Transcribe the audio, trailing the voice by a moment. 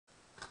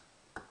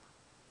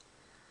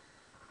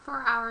for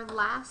our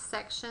last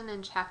section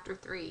in chapter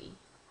 3.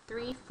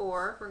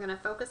 3.4, we're going to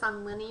focus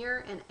on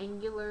linear and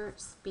angular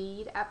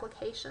speed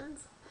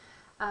applications.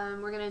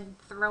 We're going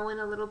to throw in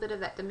a little bit of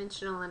that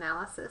dimensional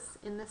analysis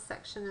in this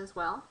section as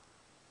well.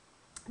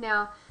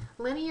 Now,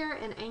 linear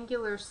and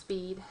angular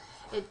speed,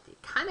 it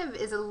kind of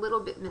is a little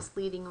bit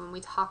misleading when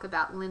we talk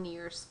about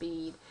linear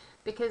speed,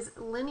 because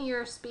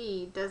linear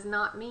speed does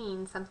not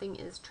mean something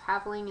is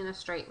traveling in a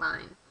straight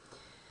line.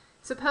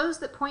 Suppose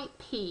that point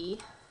P,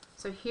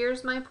 so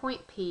here's my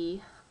point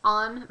P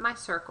on my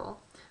circle.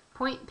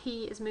 Point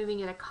P is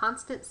moving at a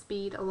constant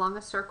speed along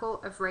a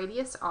circle of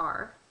radius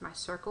r, my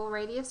circle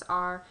radius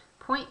r.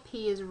 Point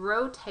P is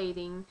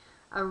rotating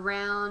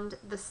around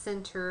the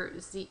center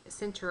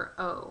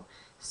O.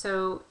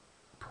 So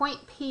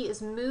point P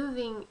is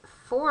moving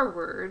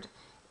forward,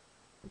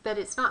 but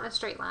it's not in a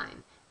straight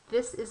line.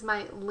 This is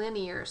my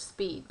linear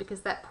speed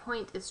because that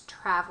point is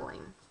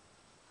traveling.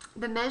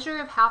 The measure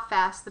of how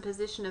fast the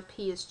position of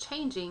P is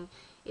changing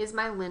is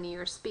my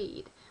linear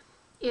speed.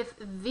 If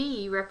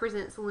V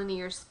represents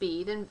linear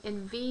speed, and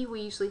V we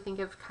usually think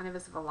of kind of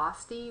as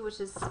velocity, which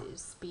is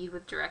speed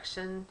with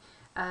direction,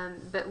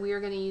 but we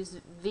are going to use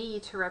V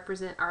to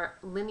represent our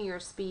linear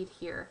speed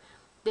here,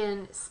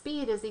 then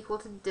speed is equal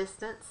to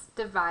distance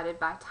divided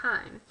by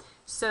time.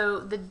 So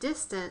the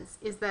distance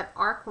is that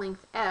arc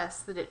length s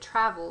that it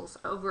travels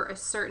over a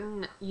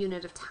certain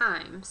unit of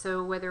time.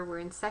 So whether we're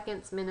in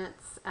seconds,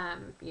 minutes,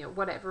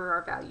 whatever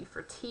our value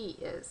for t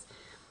is.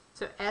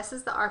 So s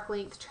is the arc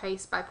length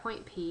traced by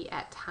point P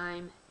at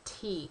time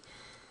t.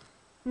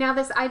 Now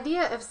this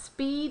idea of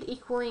speed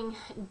equaling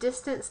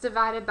distance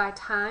divided by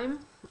time,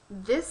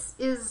 this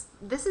is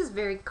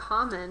very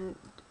common.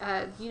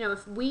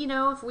 If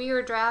we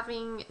are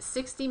driving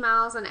 60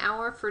 miles an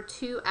hour for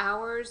 2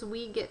 hours,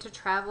 we get to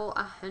travel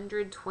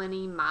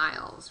 120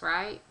 miles,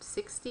 right?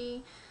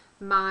 60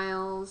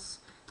 miles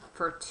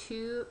for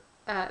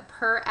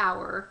per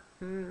hour,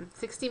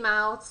 60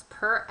 miles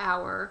per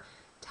hour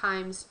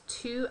times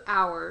 2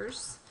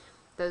 hours.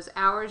 Those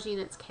hours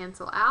units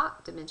cancel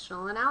out,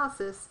 dimensional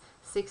analysis.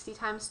 60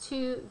 times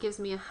 2 gives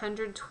me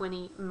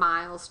 120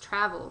 miles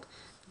traveled.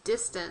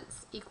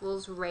 Distance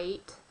equals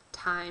rate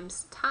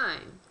times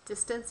time.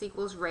 Distance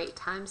equals rate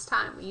times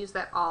time. We use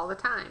that all the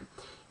time.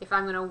 If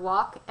I'm going to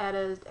walk at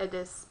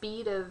a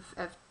speed of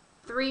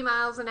 3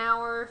 miles an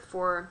hour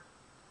for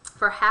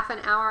half an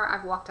hour,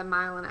 I've walked 1.5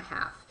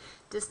 miles.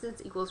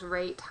 Distance equals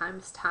rate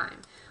times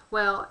time.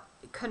 Well,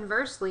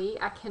 conversely,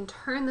 I can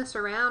turn this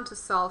around to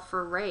solve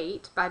for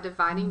rate by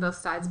dividing both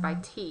sides by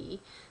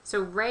t. So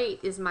rate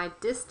is my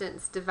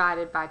distance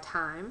divided by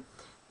time.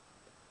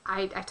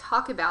 I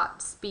talk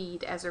about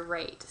speed as a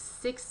rate,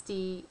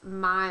 60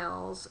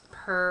 miles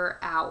per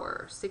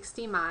hour,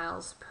 60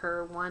 miles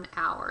per 1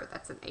 hour.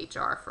 That's an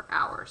HR for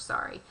hour,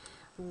 sorry.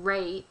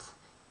 Rate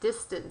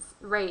is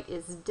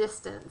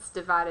distance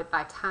divided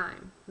by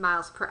time.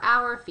 Miles per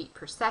hour, feet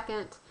per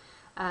second,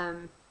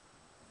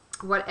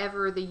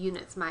 whatever the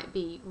units might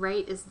be.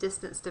 Rate is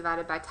distance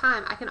divided by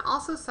time. I can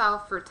also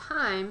solve for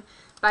time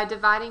by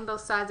dividing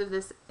both sides of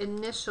this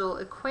initial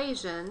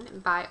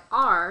equation by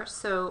r,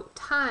 so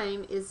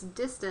time is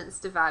distance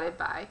divided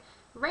by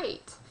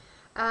rate.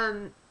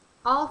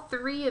 All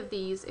three of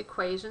these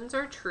equations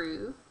are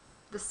true.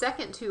 The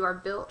second two are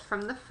built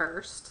from the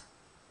first.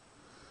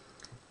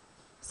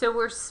 So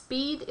where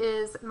speed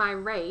is my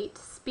rate,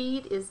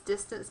 speed is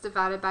distance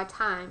divided by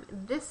time,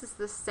 this is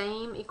the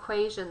same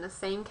equation, the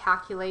same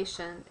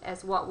calculation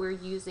as what we're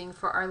using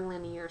for our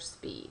linear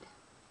speed.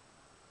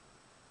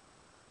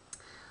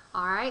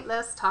 Alright,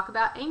 let's talk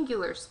about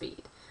angular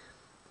speed.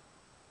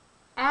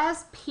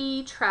 As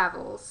P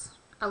travels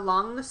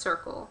along the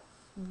circle,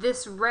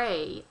 this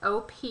ray,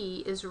 OP,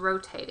 is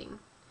rotating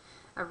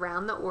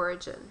around the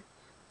origin.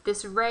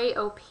 This ray,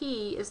 OP,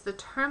 is the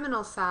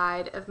terminal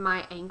side of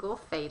my angle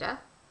theta,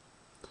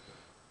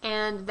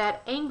 and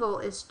that angle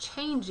is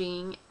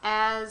changing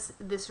as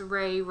this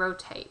ray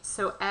rotates.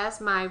 So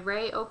as my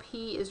ray, OP,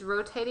 is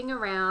rotating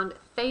around,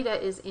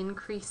 theta is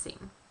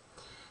increasing.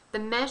 The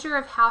measure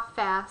of how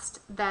fast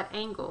that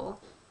angle,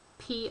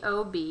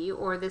 POB,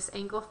 or this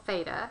angle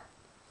theta,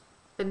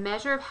 the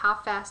measure of how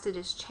fast it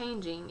is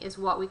changing is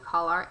what we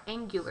call our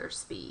angular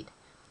speed.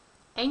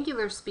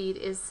 Angular speed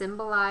is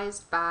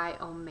symbolized by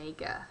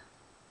omega.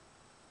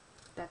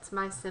 That's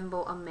my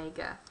symbol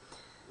omega.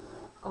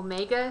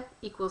 Omega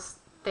equals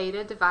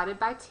theta divided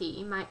by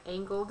t, my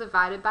angle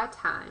divided by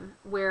time,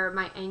 where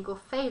my angle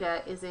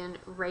theta is in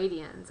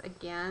radians.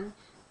 Again,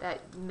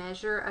 that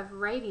measure of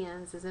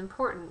radians is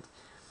important.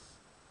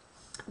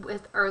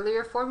 With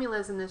earlier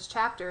formulas in this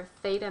chapter,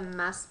 theta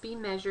must be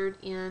measured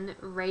in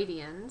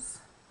radians,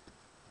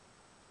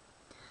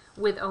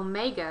 with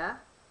omega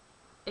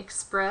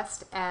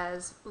expressed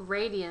as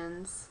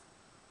radians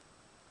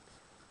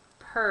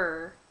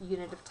per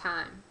unit of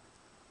time.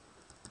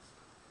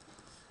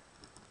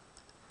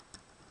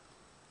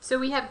 So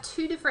we have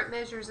two different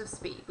measures of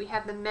speed. We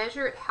have the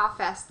measure at how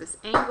fast this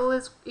angle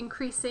is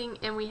increasing,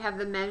 and we have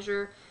the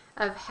measure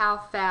of how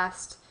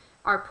fast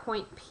our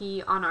point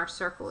P on our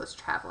circle is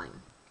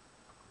traveling.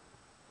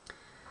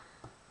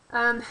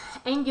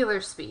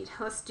 Angular speed.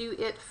 Let's do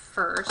it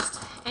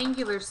first.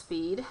 Angular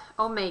speed,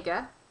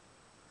 omega.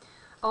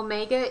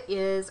 Omega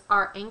is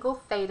our angle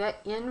theta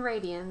in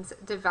radians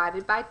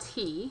divided by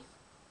t.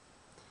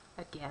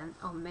 Again,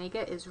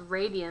 omega is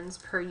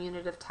radians per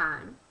unit of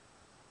time.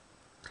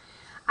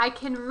 I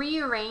can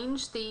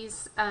rearrange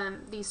these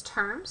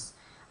terms.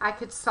 I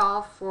could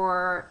solve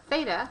for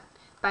theta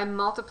by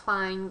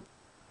multiplying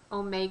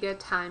omega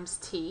times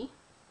t.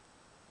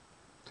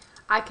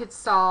 I could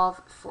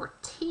solve for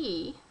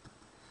t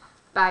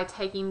by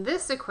taking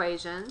this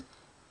equation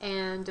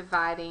and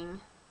dividing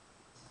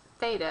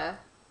theta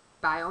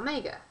by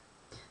omega.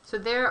 So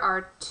there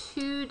are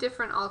two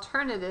different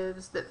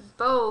alternatives that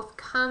both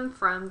come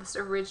from this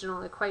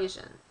original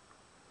equation.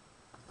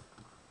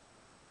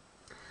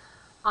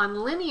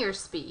 On linear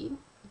speed,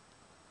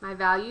 my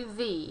value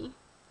v,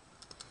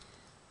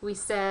 we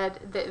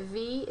said that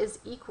v is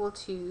equal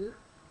to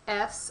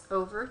s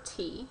over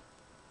t.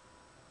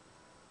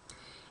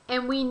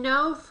 And we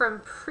know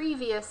from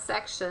previous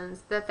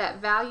sections that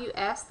that value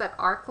s, that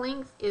arc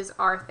length, is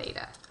r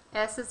theta.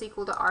 S is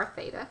equal to r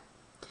theta.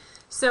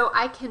 So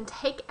I can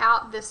take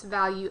out this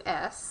value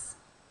s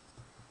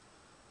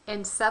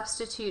and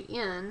substitute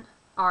in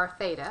r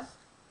theta.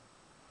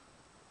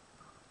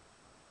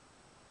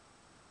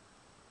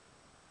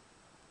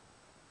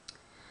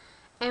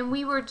 And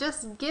we were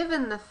just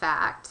given the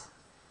fact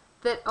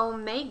that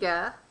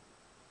omega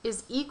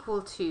is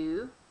equal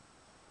to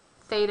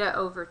theta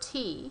over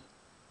t.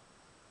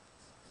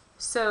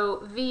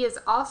 So v is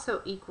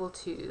also equal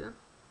to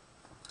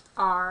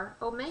r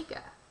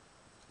omega.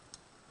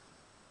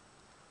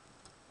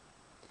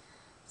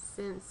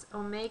 Since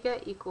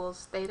omega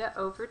equals theta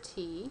over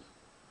t,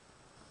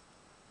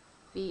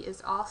 v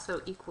is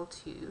also equal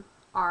to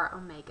r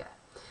omega.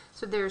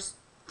 So there's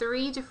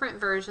three different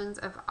versions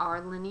of our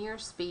linear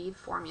speed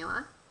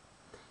formula,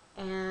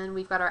 and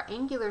we've got our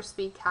angular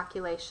speed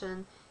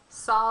calculation.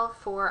 Solve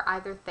for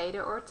either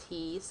theta or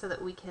t so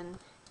that we can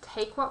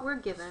take what we're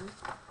given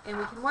and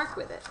we can work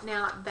with it.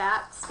 Now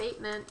that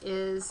statement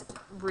is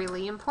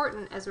really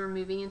important as we're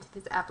moving into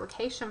these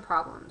application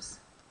problems.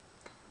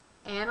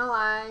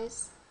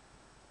 Analyze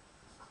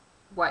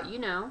what you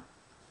know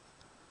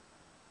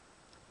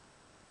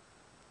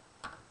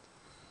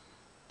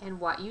and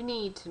what you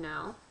need to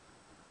know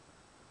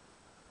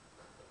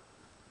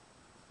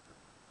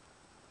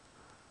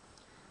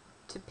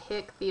to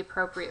pick the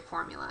appropriate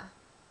formula.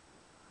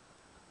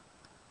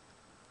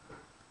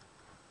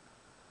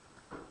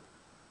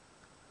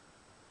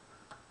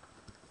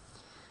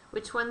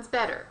 Which one's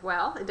better?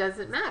 Well, it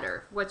doesn't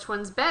matter. Which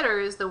one's better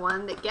is the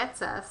one that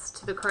gets us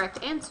to the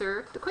correct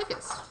answer the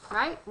quickest,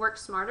 right? Work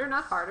smarter,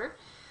 not harder.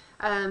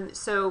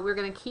 So we're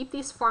going to keep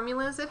these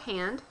formulas at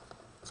hand,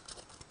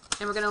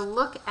 and we're going to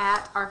look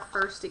at our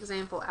first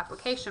example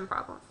application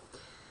problem.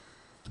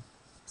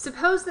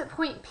 Suppose that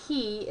point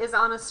P is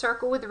on a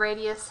circle with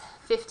radius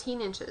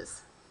 15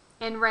 inches,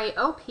 and ray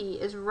OP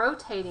is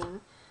rotating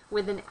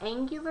with an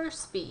angular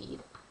speed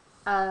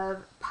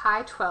of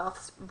pi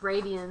 12ths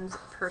radians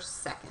per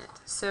second.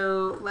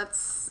 So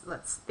let's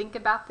think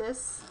about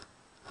this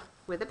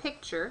with a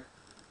picture.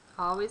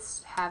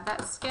 Always have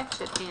that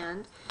sketch at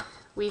hand.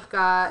 We've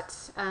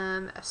got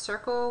a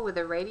circle with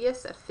a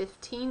radius of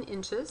 15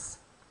 inches.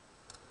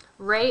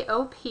 Ray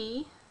OP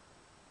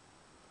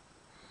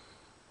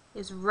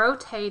is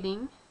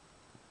rotating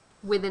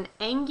with an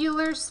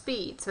angular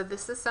speed. So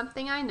this is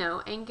something I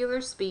know.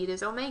 Angular speed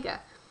is omega.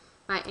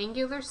 My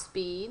angular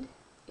speed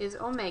is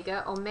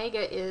omega.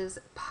 Omega is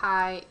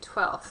pi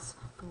 12ths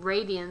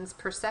radians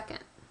per second.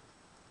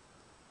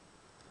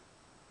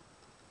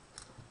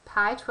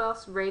 Pi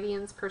 12ths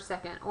radians per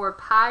second, or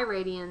pi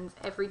radians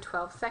every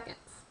 12 seconds,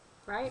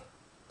 right?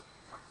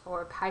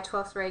 Or pi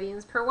 12ths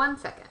radians per 1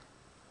 second.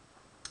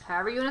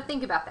 However you want to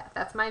think about that.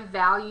 That's my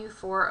value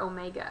for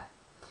omega.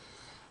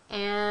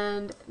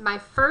 And my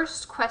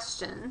first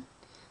question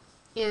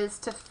is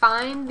to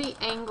find the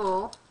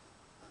angle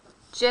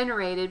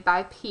generated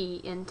by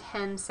P in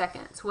 10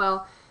 seconds.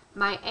 Well,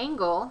 my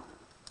angle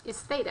is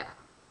theta.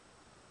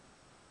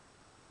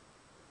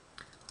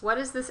 What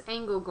is this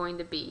angle going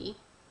to be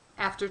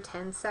after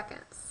 10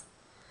 seconds?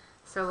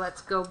 So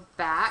let's go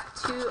back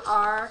to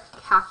our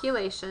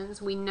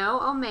calculations. We know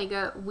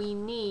omega, we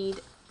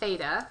need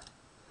theta.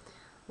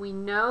 We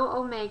know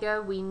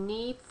omega, we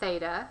need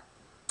theta.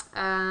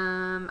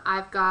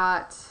 I've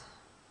got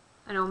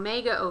an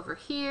omega over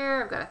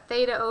here, I've got a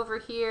theta over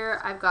here,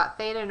 I've got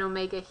theta and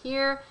omega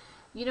here.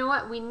 You know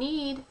what? We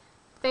need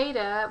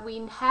theta,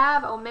 we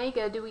have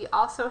omega, do we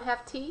also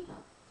have t?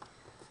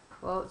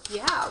 Well,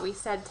 yeah, we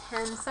said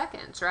 10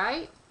 seconds,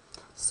 right?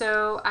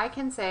 So I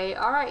can say,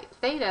 all right,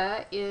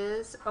 theta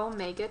is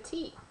omega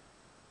t,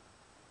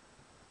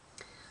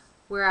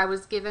 where I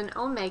was given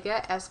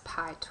omega as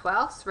pi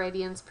 12ths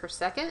radians per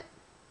second.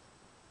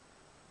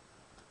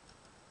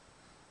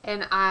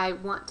 And I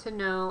want to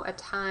know a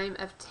time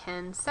of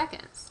 10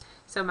 seconds.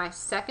 So my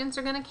seconds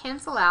are going to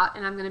cancel out,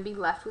 and I'm going to be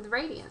left with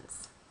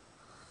radians.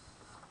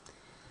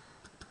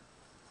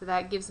 So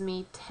that gives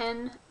me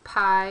 10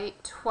 pi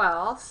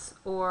 12ths,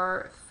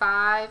 or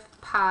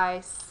 5 pi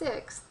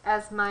 6ths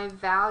as my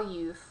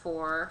value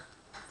for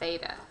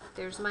theta.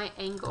 There's my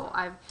angle.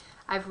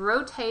 I've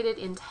rotated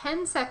in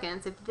 10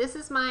 seconds. If this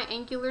is my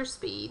angular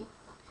speed,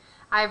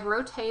 I've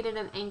rotated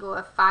an angle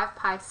of 5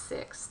 pi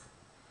 6ths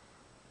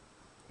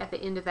at the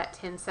end of that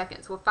 10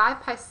 seconds. Well,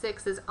 5 pi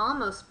 6 is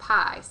almost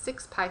pi.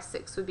 6 pi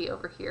 6 would be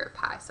over here at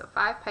pi. So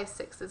 5 pi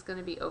 6 is going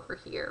to be over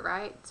here,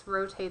 right? It's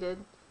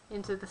rotated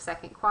into the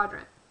second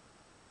quadrant.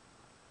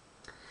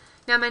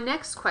 Now my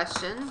next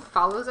question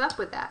follows up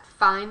with that.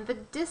 Find the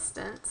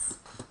distance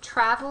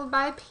traveled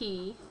by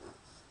P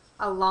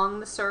along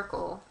the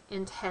circle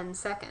in 10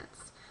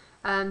 seconds.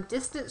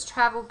 Distance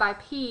traveled by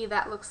P,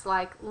 that looks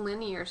like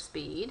linear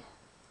speed.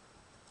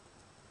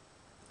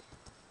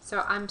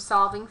 So I'm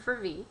solving for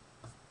V.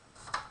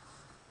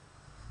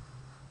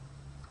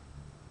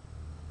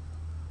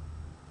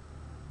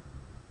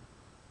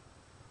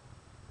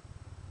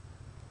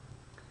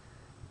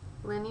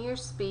 Linear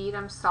speed,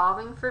 I'm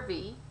solving for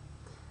V.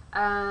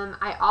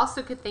 I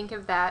also could think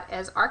of that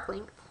as arc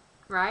length,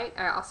 right?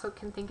 I also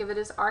can think of it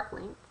as arc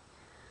length.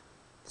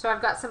 So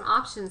I've got some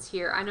options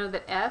here. I know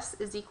that S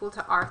is equal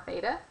to r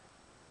theta.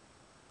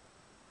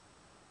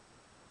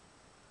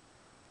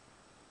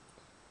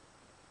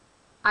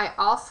 I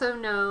also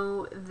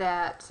know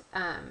that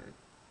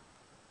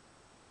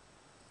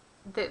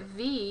that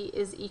V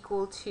is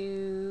equal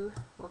to,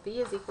 well, V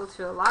is equal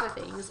to a lot of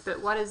things,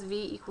 but what is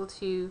V equal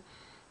to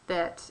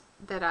that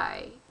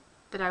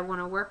I want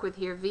to work with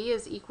here? V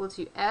is equal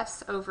to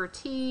S over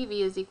T.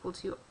 V is equal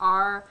to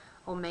R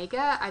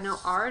omega. I know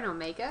R and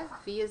omega.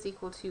 V is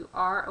equal to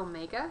R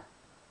omega.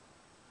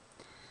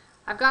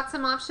 I've got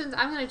some options.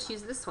 I'm going to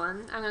choose this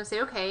one. I'm going to say,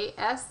 okay,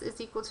 S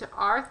is equal to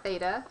R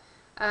theta.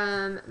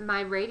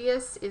 My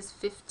radius is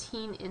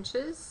 15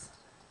 inches.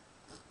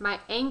 My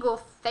angle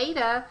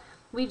theta,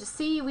 we've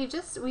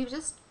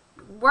just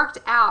worked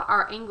out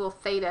our angle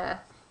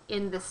theta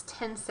in this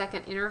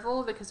 10-second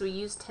interval because we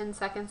used 10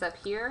 seconds up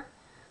here.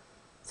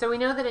 So we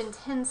know that in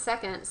 10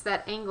 seconds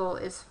that angle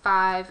is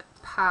 5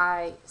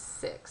 pi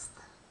 6ths.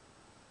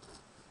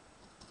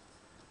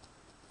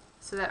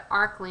 So that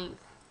arc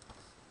length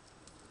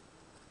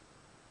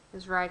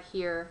is right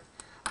here.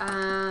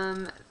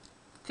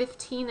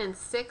 15 and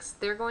 6,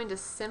 they're going to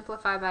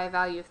simplify by a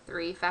value of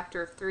 3,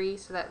 factor of 3,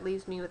 so that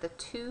leaves me with a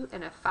 2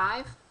 and a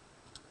 5.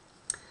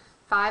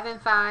 5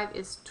 and 5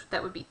 is,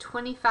 that would be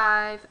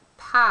 25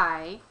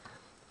 pi,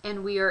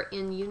 and we are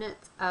in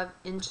units of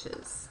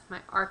inches. My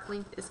arc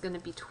length is going to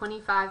be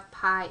 25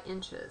 pi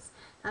inches.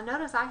 Now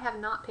notice I have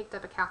not picked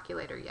up a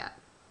calculator yet,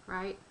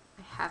 right?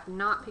 I have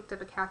not picked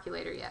up a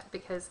calculator yet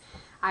because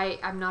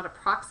I'm not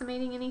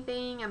approximating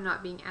anything. I'm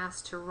not being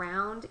asked to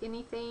round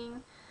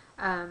anything.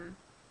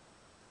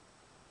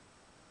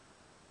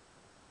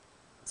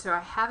 So I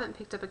haven't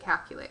picked up a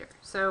calculator.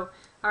 So,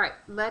 all right,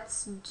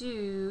 let's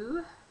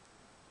do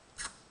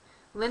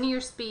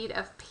linear speed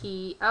of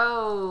P.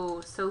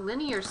 Oh, so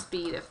linear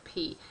speed of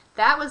P.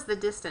 That was the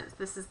distance.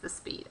 This is the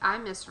speed. I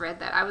misread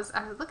that. I was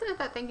looking at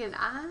that thinking,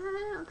 I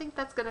don't think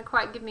that's going to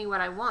quite give me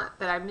what I want,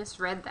 but I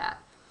misread that.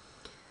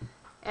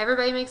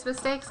 Everybody makes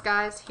mistakes,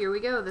 guys. Here we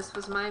go. This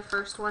was my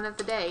first one of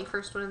the day,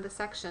 first one of the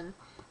section.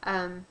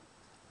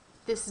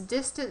 This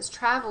distance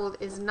traveled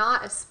is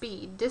not a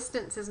speed.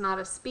 Distance is not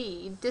a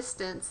speed.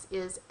 Distance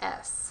is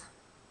S.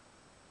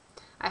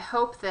 I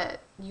hope that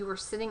you were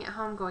sitting at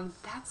home going,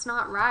 that's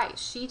not right.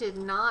 She did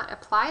not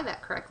apply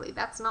that correctly.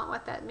 That's not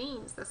what that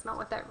means. That's not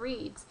what that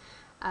reads.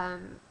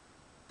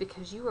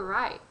 Because you were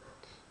right.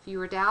 If you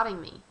were doubting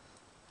me.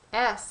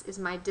 S is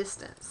my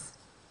distance.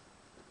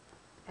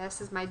 S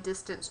is my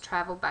distance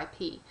traveled by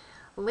P.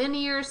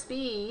 Linear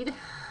speed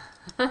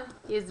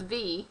is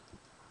V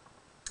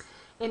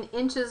in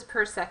inches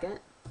per second.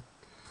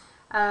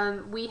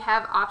 We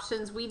have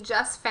options. We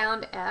just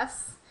found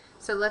S.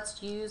 So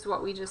let's use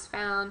what we just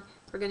found.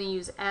 We're going to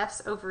use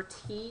S over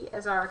T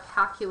as our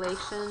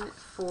calculation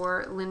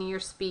for linear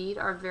speed,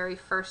 our very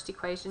first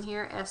equation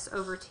here, S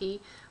over T.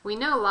 We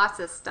know lots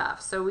of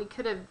stuff, so we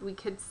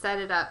could set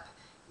it up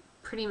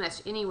pretty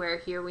much anywhere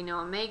here. We know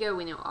omega,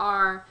 we know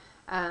R,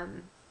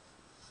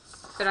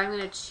 but I'm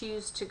going to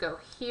choose to go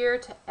here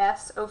to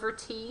S over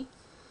T,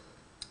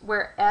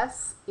 where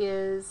S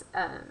is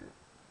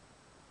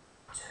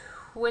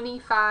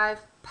 25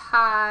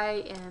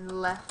 pi, and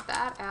left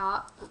that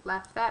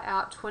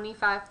out,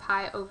 25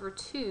 pi over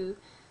 2,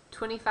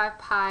 25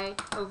 pi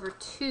over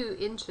 2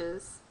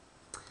 inches,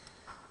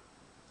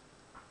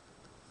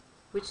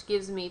 which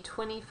gives me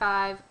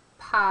 25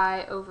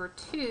 pi over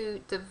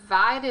 2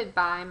 divided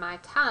by my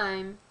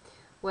time.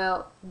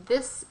 Well,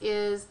 this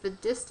is the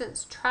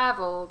distance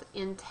traveled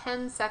in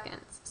 10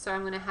 seconds, so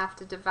I'm going to have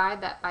to divide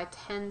that by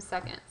 10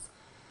 seconds.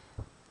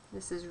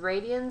 This is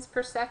radians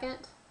per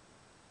second.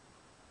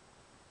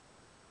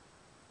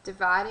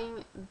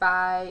 Dividing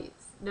by,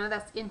 no,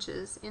 that's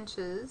inches,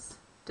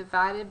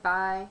 divided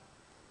by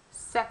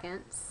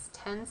seconds,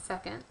 10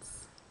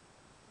 seconds.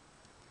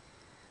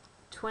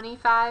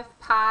 25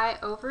 pi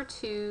over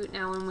 2,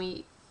 now when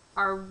we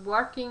are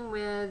working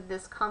with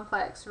this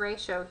complex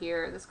ratio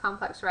here, this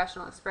complex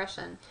rational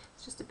expression.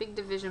 It's just a big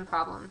division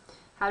problem.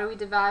 How do we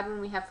divide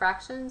when we have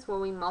fractions? Well,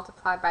 we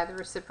multiply by the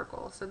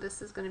reciprocal. So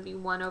this is going to be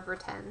 1 over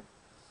 10.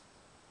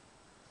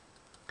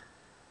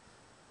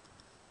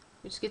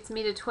 Which gets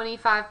me to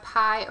 25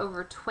 pi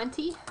over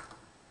 20. If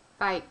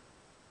I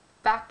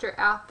factor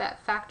out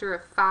that factor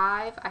of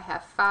 5, I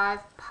have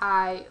 5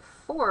 pi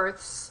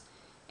fourths,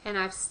 and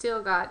I've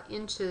still got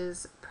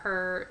inches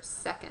per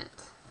second.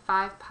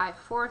 5 pi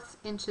fourths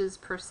inches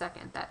per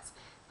second. That's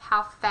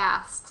how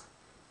fast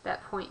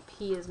that point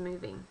P is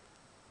moving.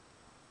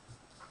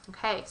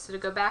 Okay, so to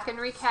go back and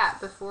recap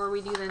before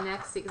we do the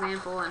next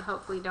example, and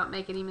hopefully don't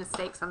make any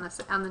mistakes on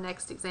the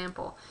next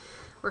example.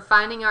 We're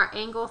finding our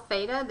angle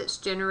theta that's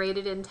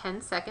generated in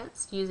 10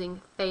 seconds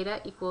using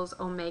theta equals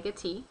omega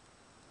t.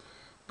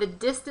 The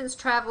distance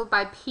traveled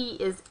by P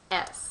is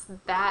s.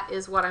 That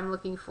is what I'm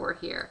looking for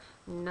here,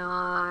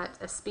 not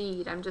a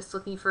speed. I'm just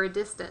looking for a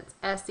distance.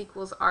 S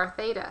equals r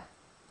theta.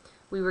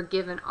 We were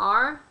given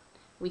r.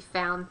 We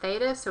found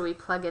theta, so we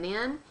plug it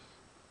in.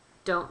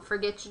 Don't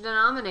forget your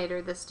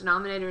denominator. This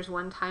denominator is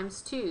 1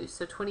 times 2.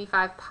 So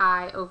 25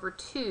 pi over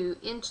 2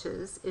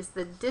 inches is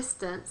the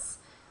distance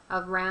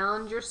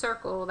around your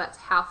circle. That's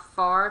how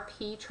far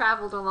P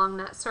traveled along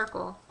that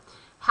circle.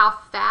 How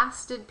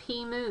fast did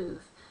P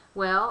move?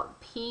 Well,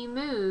 P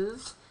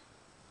moved,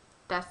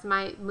 that's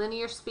my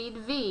linear speed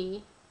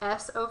V,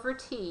 S over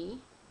T,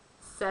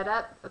 set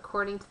up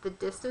according to the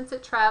distance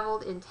it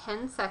traveled in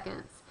 10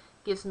 seconds,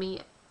 gives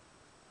me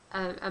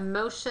a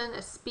motion,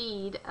 a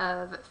speed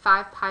of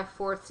 5 pi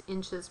fourths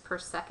inches per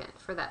second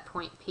for that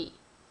point P.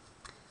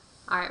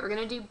 Alright, we're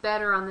going to do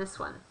better on this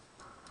one.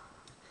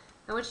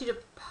 I want you to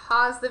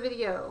pause the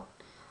video,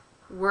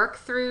 work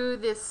through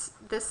this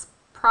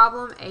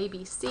problem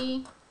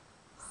ABC,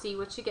 see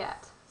what you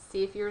get.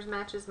 See if yours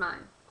matches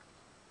mine.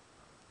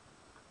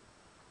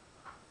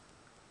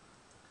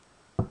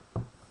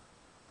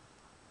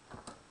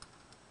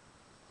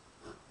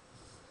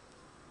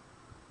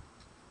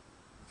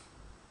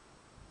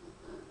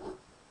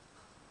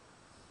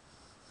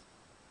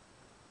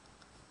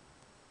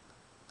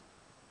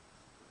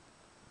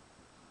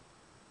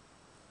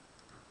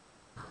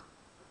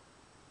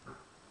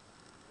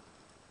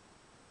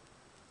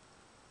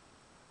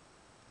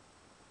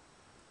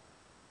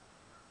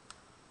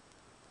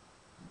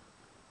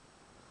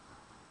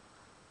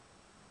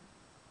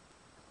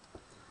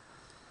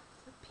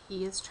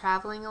 P is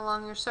traveling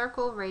along your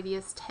circle,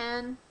 radius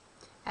 10,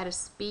 at a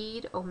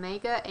speed,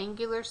 omega,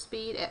 angular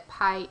speed, at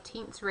pi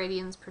 18ths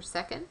radians per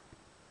second.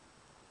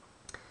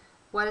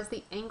 What is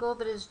the angle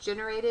that is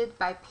generated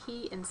by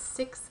P in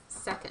 6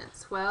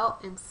 seconds? Well,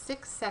 in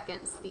 6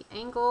 seconds, the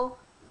angle,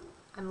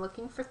 I'm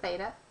looking for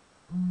theta.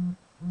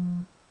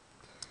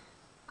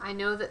 I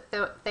know that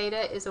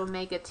theta is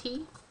omega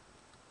t.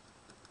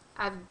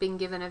 I've been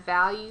given a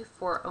value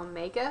for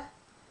omega,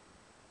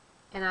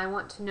 and I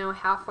want to know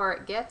how far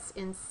it gets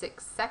in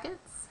 6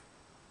 seconds.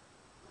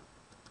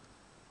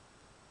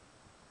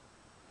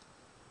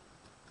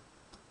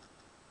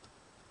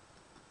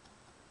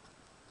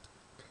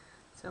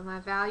 So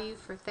my value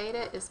for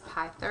theta is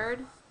pi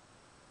third.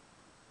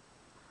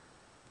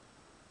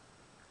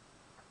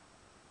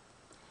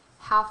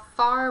 How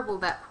far will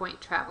that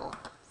point travel?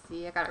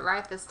 See, I got it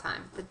right this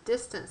time. The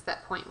distance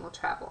that point will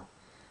travel.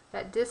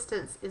 That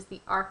distance is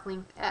the arc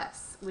length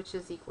s, which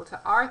is equal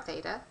to r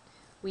theta.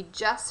 We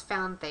just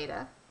found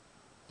theta,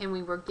 and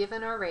we were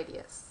given our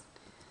radius.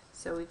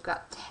 So we've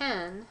got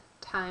 10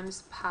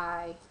 times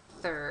pi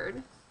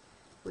third,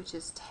 which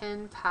is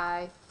 10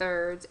 pi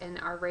thirds, and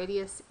our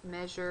radius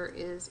measure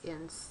is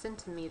in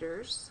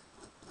centimeters.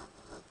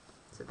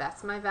 So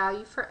that's my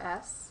value for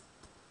s.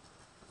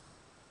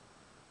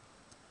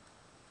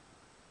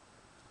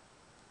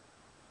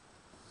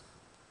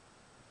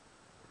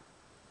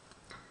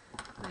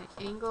 My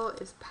angle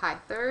is pi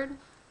third.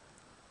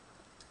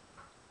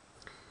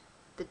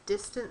 The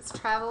distance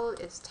traveled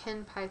is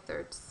 10 pi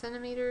thirds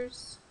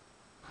centimeters.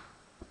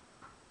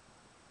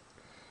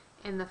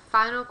 And the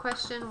final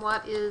question,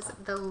 what is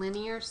the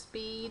linear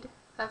speed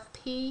of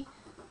P?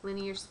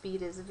 Linear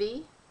speed is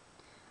V.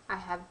 I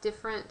have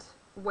different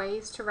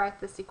ways to write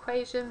this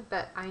equation,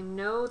 but I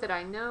know that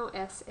I know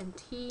S and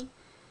T.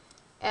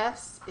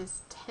 S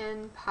is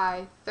 10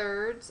 pi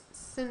thirds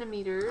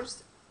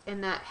centimeters,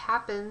 and that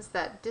happens,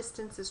 that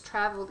distance is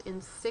traveled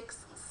in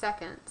 6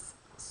 seconds.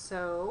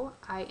 So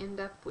I end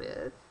up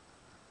with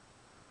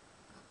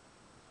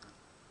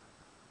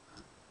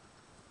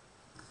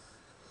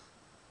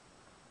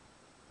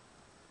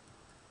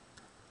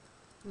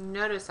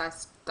notice I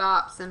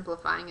stop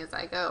simplifying as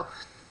I go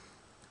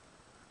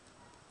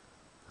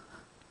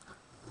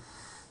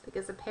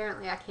because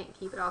apparently I can't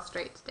keep it all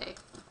straight today.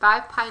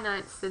 5 pi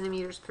 9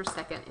 centimeters per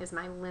second is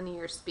my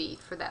linear speed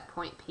for that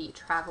point P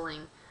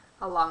traveling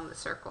along the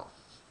circle.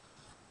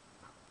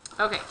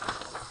 Okay,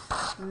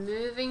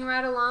 moving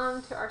right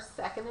along to our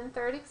second and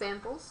third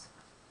examples.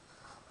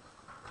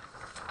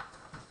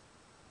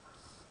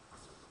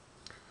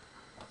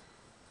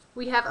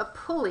 We have a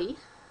pulley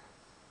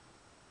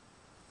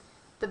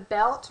the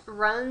belt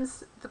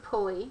runs the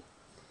pulley.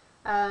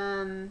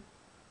 The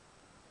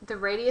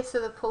radius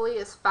of the pulley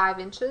is 5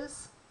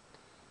 inches,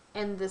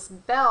 and this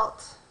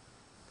belt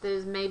that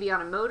is maybe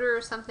on a motor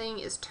or something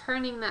is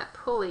turning that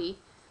pulley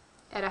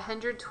at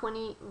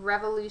 120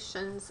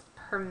 revolutions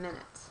per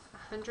minute.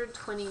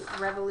 120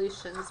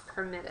 revolutions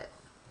per minute.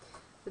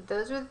 But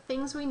those are the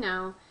things we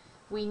know.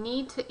 We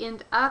need to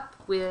end up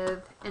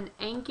with an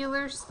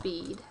angular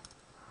speed.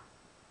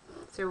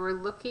 So we're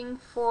looking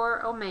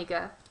for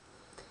omega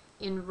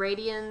in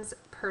radians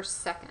per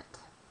second.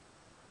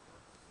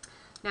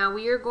 Now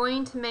we are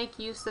going to make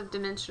use of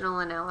dimensional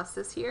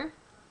analysis here.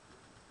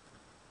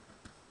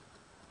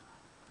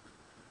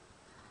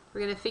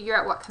 We're going to figure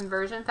out what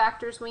conversion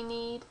factors we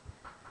need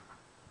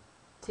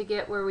to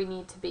get where we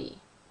need to be.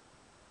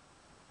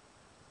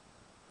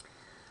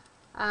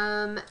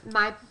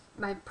 My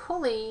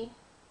pulley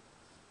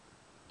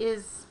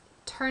is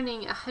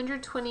turning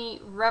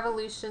 120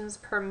 revolutions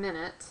per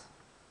minute.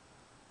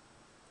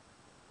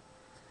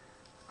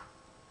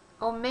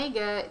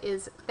 Omega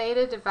is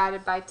theta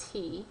divided by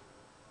t.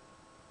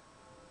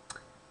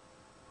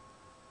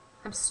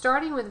 I'm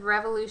starting with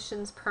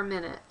revolutions per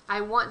minute. I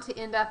want to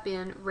end up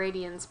in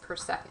radians per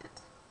second.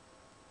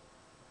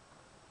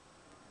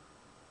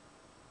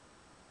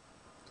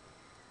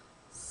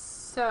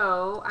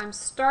 So I'm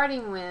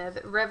starting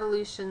with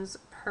revolutions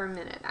per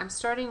minute. I'm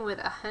starting with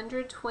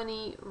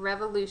 120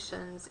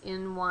 revolutions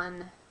in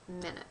 1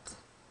 minute.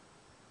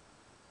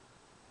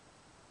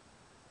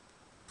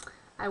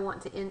 I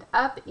want to end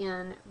up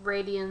in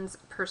radians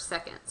per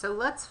second. So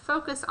let's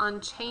focus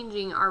on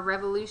changing our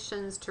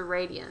revolutions to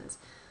radians.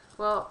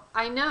 Well,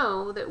 I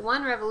know that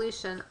 1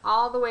 revolution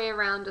all the way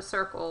around a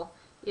circle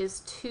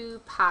is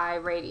 2 pi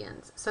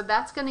radians. So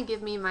that's going to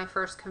give me my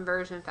first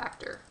conversion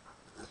factor.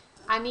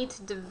 I need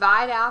to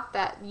divide out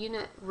that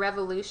unit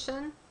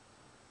revolution.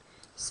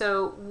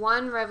 So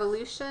 1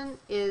 revolution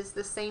is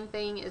the same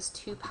thing as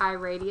 2 pi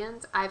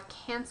radians. I've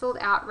canceled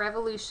out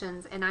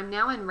revolutions and I'm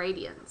now in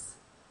radians.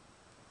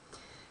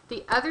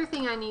 The other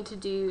thing I need to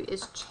do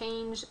is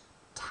change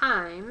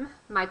time,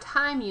 my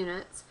time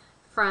units,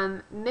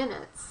 from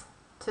minutes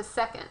to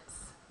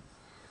seconds.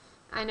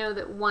 I know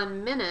that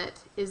 1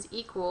 minute is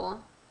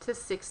equal to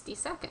 60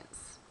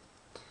 seconds.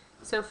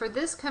 So for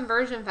this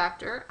conversion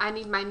factor, I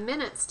need my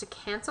minutes to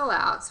cancel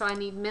out. So I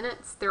need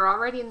minutes, they're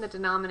already in the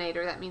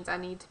denominator. That means I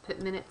need to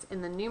put minutes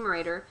in the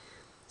numerator.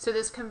 So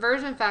this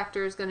conversion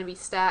factor is going to be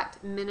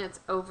stacked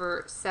minutes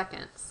over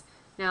seconds.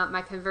 Now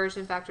my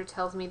conversion factor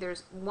tells me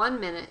there's 1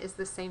 minute is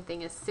the same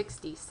thing as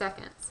 60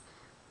 seconds.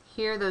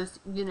 Here those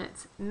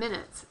units,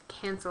 minutes,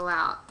 cancel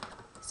out.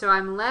 So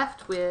I'm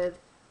left with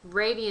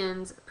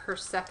radians per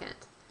second.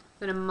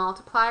 I'm going to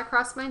multiply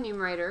across my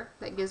numerator.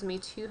 That gives me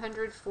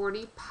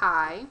 240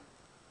 pi.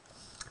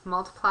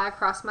 Multiply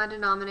across my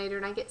denominator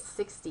and I get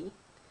 60.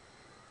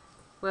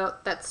 Well,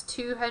 that's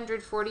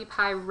 240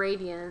 pi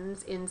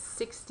radians in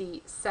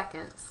 60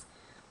 seconds.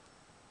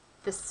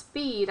 The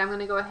speed, I'm going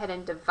to go ahead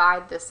and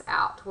divide this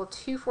out. Well,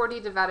 240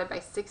 divided by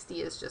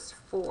 60 is just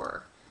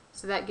 4.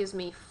 So that gives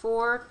me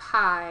 4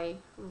 pi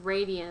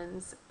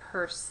radians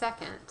per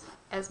second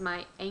as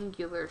my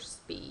angular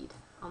speed,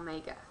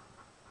 omega.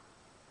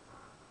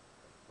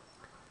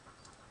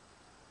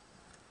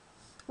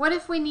 What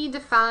if we need to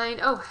find,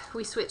 oh,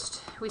 we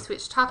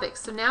switched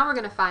topics. So now we're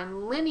going to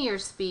find linear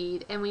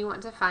speed and we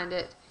want to find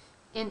it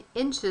in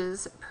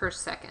inches per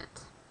second.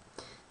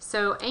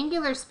 So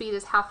angular speed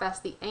is how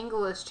fast the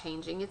angle is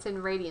changing. It's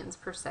in radians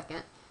per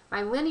second.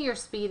 My linear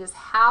speed is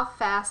how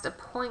fast a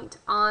point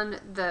on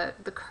the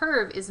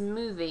curve is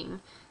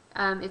moving.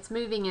 It's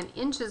moving in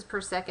inches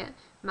per second.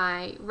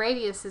 My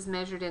radius is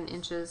measured in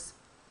inches.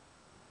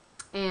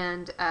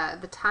 And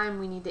the time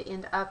we need to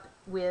end up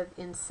with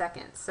in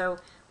seconds. So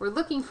we're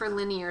looking for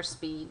linear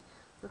speed.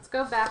 Let's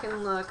go back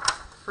and look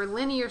for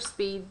linear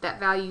speed, that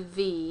value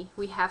v.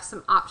 We have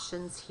some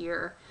options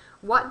here.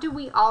 What do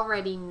we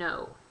already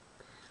know?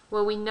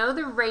 Well, we know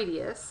the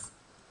radius.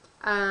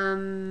 We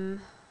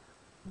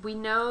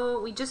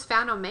just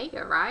found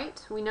omega,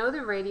 right? We know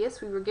the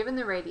radius. We were given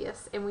the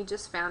radius, and we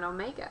just found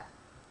omega.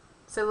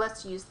 So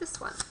let's use this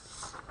one.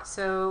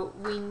 So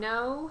we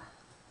know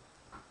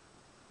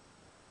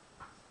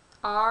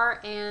r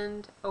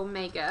and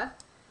omega.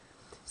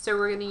 So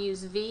we're going to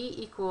use v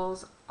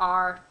equals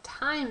r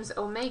times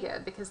omega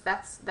because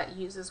that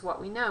uses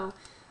what we know.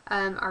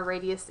 Our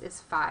radius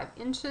is 5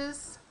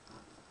 inches.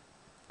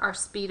 Our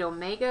speed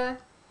omega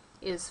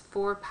is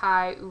 4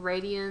 pi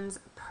radians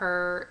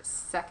per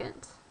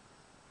second.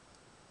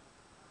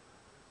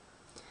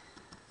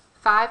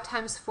 5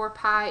 times 4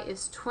 pi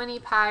is 20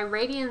 pi.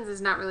 Radians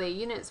is not really a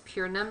unit, it's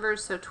pure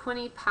numbers, so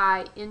 20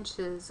 pi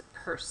inches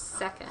per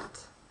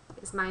second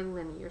is my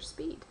linear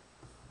speed.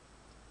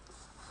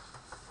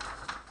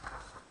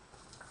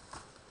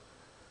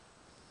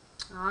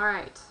 All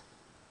right,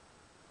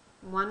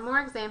 one more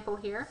example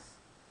here.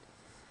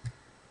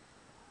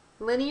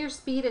 Linear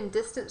speed and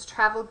distance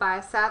traveled by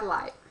a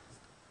satellite.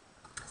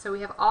 So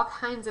we have all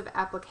kinds of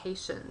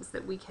applications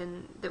that we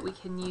can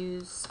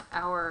use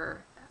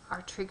our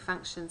trig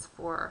functions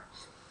for.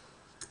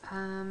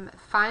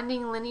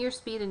 Finding linear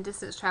speed and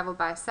distance traveled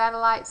by a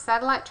satellite.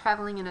 Satellite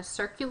traveling in a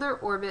circular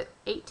orbit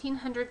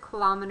 1,800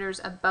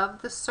 kilometers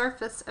above the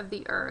surface of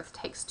the Earth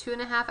takes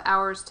 2.5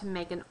 hours to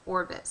make an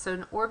orbit. So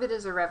an orbit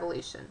is a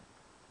revolution.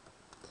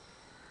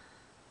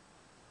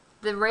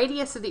 The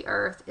radius of the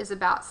Earth is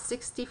about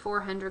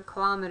 6,400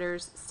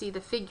 kilometers. See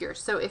the figure.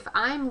 So if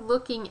I'm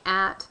looking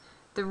at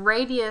the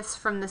radius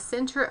from the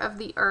center of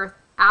the Earth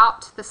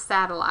out to the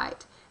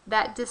satellite,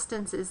 that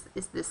distance is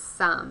this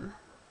sum.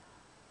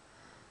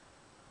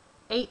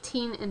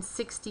 18 and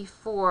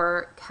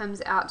 64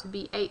 comes out to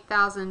be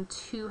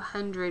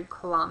 8,200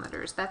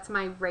 kilometers. That's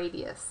my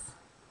radius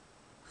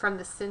from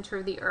the center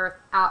of the Earth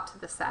out to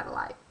the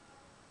satellite.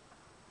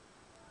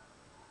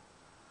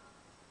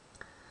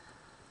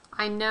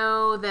 I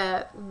know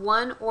that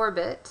one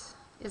orbit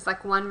is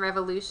like one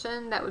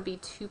revolution. That would be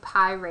 2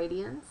 pi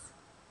radians.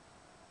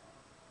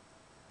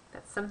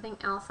 That's something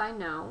else I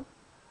know.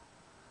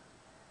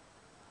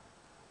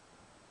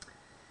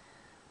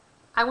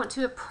 I want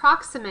to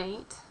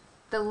approximate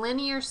the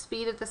linear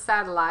speed of the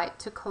satellite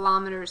to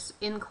kilometers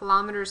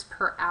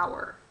per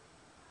hour.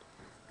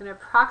 I'm going to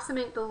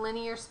approximate the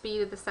linear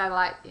speed of the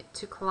satellite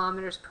to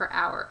kilometers per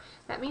hour.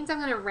 That means I'm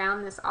going to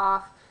round this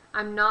off.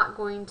 I'm not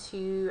going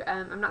to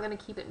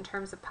keep it in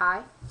terms of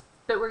pi,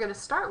 but we're going to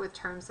start with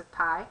terms of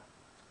pi.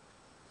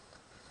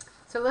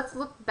 So let's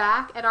look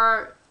back at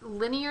our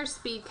linear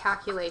speed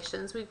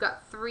calculations. We've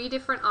got 3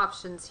 different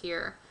options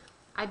here.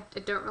 I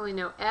don't really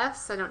know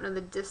s. I don't know the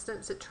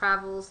distance it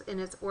travels in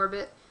its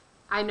orbit.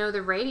 I know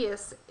the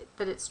radius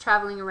that it's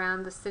traveling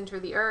around the center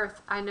of the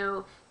Earth. I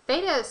know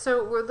theta,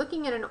 so we're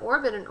looking at an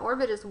orbit. An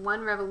orbit is 1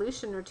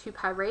 revolution or 2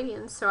 pi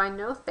radians, so I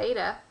know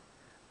theta,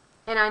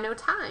 and I know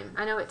time.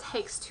 I know it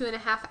takes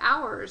 2.5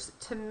 hours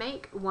to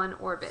make 1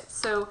 orbit.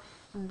 So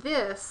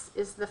this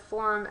is the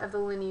form of the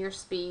linear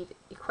speed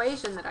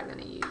equation that I'm going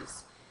to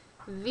use.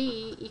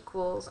 V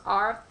equals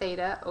r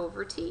theta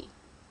over t.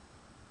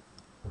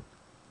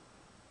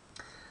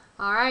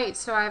 Alright,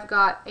 so I've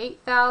got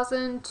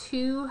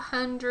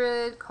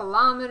 8,200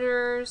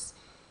 kilometers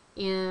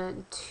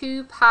in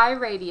 2 pi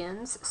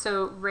radians.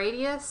 So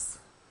radius,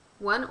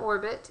 1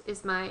 orbit,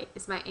 is my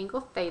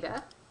angle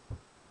theta.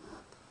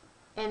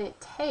 And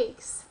it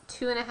takes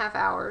 2.5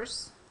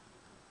 hours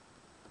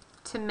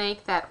to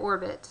make that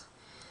orbit.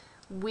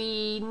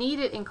 We need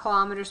it in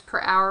kilometers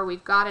per hour.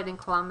 We've got it in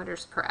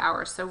kilometers per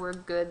hour, so we're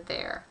good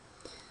there.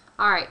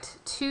 Alright,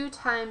 2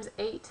 times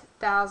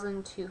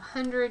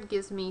 8,200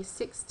 gives me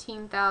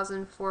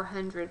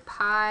 16,400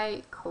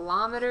 pi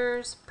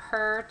kilometers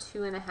per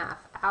 2.5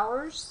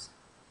 hours.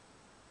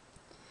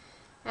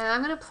 And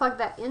I'm going to plug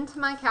that into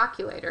my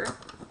calculator.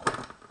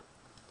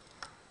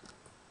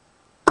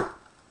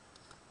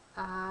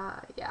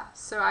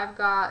 So I've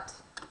got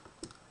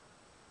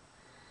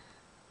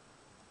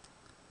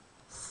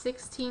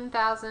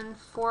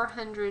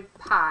 16,400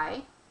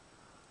 pi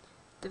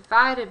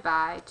divided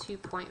by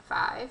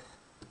 2.5.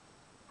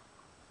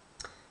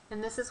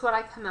 And this is what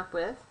I come up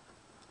with.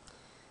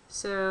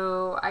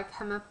 So I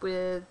come up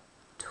with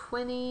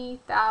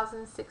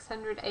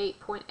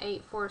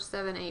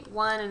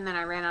 20,608.84781, and then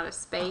I ran out of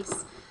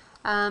space.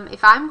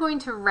 If I'm going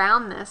to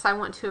round this, I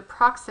want to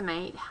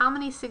approximate how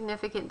many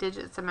significant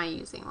digits am I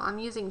using? Well, I'm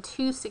using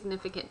 2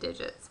 significant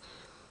digits.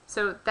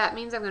 So that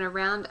means I'm going to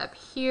round up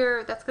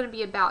here. That's going to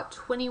be about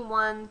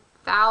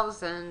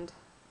 21,000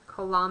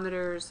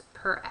 kilometers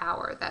per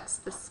hour. That's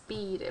the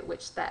speed at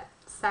which that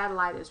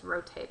satellite is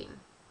rotating.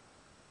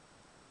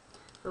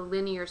 The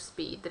linear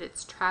speed that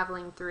it's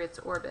traveling through its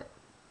orbit.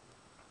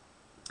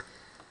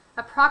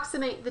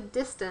 Approximate the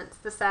distance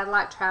the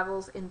satellite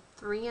travels in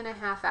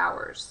 3.5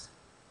 hours.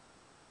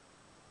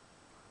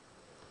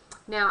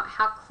 Now,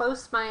 how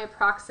close my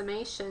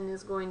approximation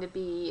is going to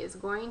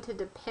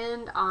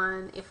depend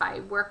on if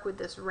I work with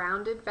this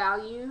rounded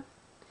value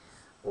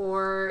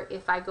or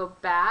if I go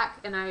back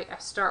and I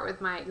start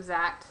with my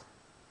exact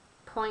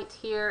point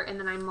here and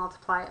then I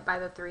multiply it by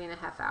the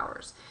 3.5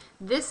 hours.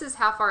 This is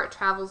how far it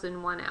travels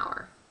in 1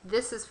 hour.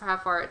 This is how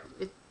far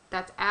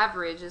that's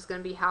average is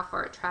going to be how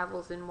far it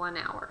travels in 1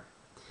 hour.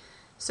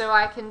 So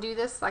I can do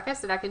this, like I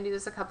said, I can do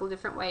this a couple of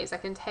different ways. I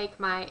can take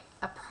my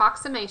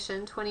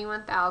approximation,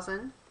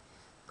 21,000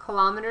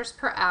 kilometers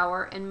per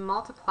hour, and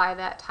multiply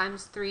that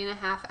times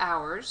 3.5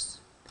 hours,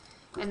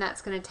 and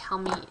that's going to tell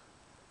me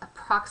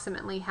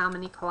approximately how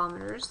many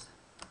kilometers.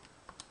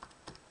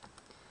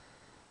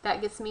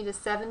 That gets me to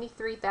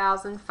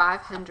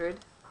 73,500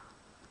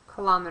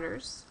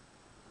 kilometers.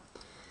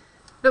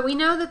 But we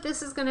know that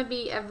this is going to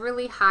be a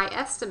really high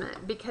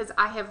estimate because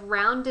I have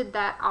rounded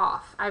that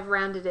off. I've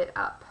rounded it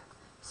up.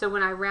 So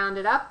when I round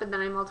it up and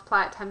then I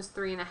multiply it times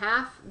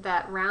 3.5,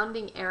 that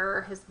rounding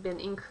error has been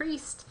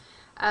increased.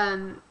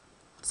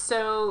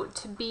 So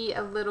to be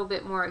a little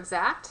bit more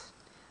exact,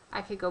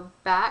 I could go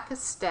back a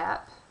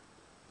step.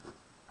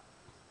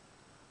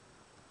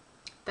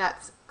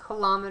 That's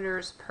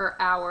kilometers per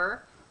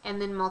hour, and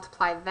then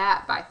multiply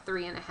that by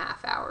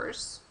 3.5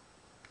 hours.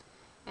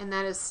 And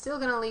that is still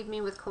going to leave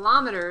me with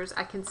kilometers.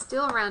 I can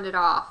still round it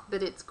off,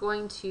 but it's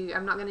going to,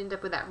 I'm not going to end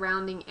up with that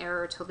rounding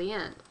error till the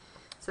end.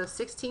 So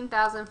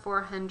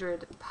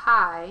 16,400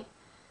 pi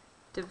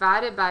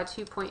divided by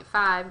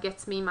 2.5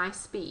 gets me my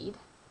speed.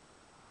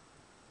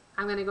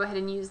 I'm going to go ahead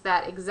and use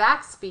that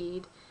exact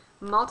speed,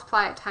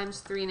 multiply it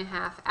times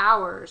 3.5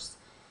 hours,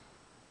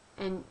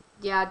 and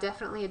yeah,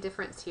 definitely a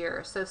difference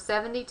here. So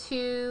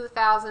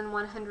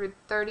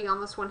 72,130,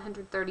 almost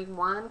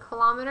 131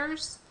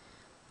 kilometers.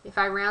 If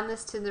I round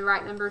this to the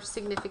right number of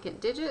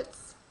significant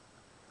digits,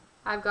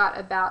 I've got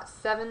about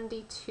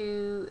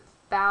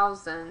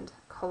 72,000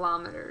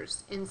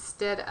 kilometers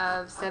instead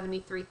of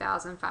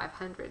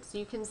 73,500. So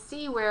you can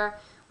see where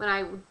when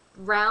I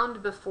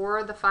round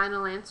before the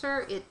final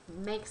answer, it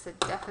makes a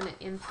definite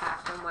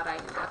impact on what I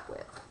end up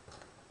with.